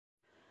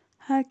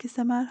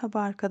Herkese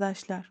merhaba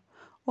arkadaşlar.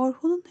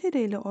 Orhun'un Hira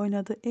ile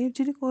oynadığı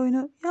evcilik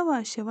oyunu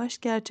yavaş yavaş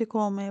gerçek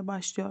olmaya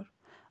başlıyor.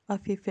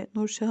 Afife,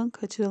 Nurşah'ın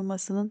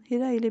kaçırılmasının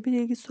Hira ile bir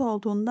ilgisi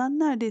olduğundan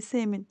neredeyse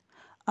emin.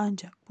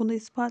 Ancak bunu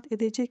ispat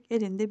edecek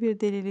elinde bir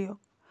delili yok.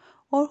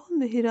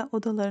 Orhun ve Hira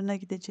odalarına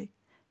gidecek.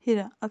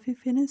 Hira,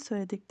 Afife'nin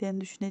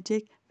söylediklerini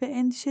düşünecek ve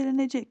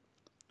endişelenecek.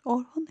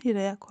 Orhun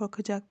Hira'ya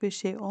korkacak bir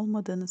şey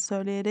olmadığını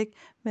söyleyerek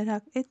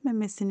merak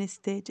etmemesini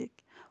isteyecek.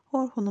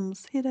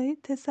 Orhun'umuz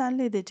Hira'yı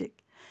teselli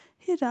edecek.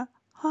 Hira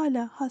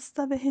hala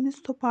hasta ve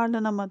henüz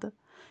toparlanamadı.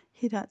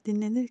 Hira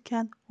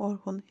dinlenirken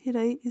Orhun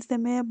Hira'yı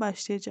izlemeye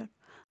başlayacak.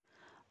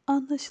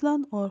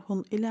 Anlaşılan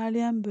Orhun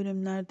ilerleyen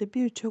bölümlerde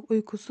birçok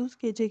uykusuz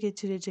gece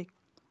geçirecek.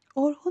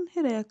 Orhun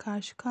Hira'ya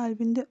karşı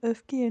kalbinde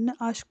öfke yerine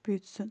aşk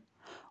büyütsün.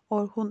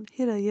 Orhun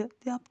Hira'yı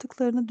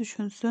yaptıklarını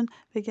düşünsün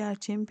ve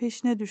gerçeğin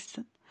peşine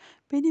düşsün.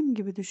 Benim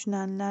gibi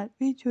düşünenler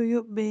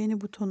videoyu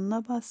beğeni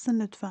butonuna bassın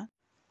lütfen.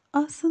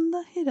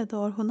 Aslında Hira da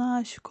Orhun'a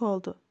aşık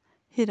oldu.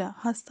 Hira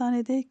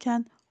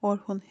hastanedeyken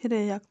Orhun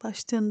Hira'ya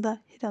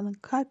yaklaştığında Hira'nın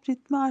kalp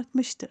ritmi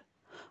artmıştı.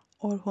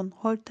 Orhun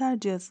holter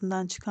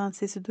cihazından çıkan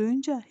sesi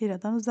duyunca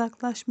Hira'dan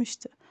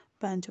uzaklaşmıştı.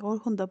 Bence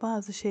Orhun da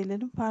bazı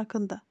şeylerin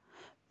farkında.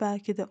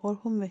 Belki de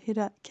Orhun ve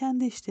Hira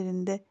kendi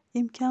işlerinde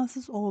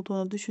imkansız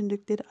olduğunu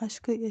düşündükleri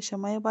aşkı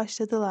yaşamaya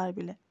başladılar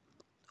bile.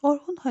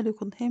 Orhun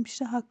Haluk'un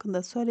hemşire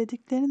hakkında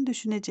söylediklerini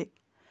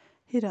düşünecek.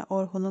 Hira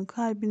Orhun'un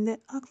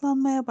kalbinde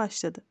aklanmaya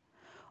başladı.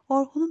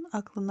 Orhun'un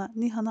aklına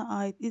Nihan'a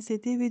ait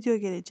izlediği video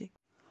gelecek.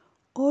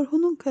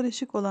 Orhun'un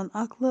karışık olan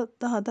aklı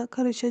daha da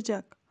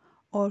karışacak.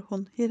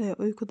 Orhun Hira'ya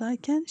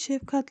uykudayken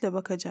şefkatle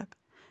bakacak.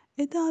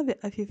 Eda ve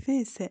Afife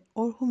ise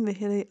Orhun ve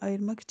Hira'yı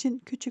ayırmak için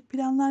küçük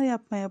planlar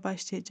yapmaya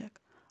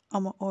başlayacak.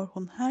 Ama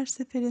Orhun her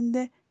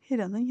seferinde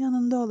Hira'nın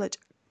yanında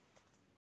olacak.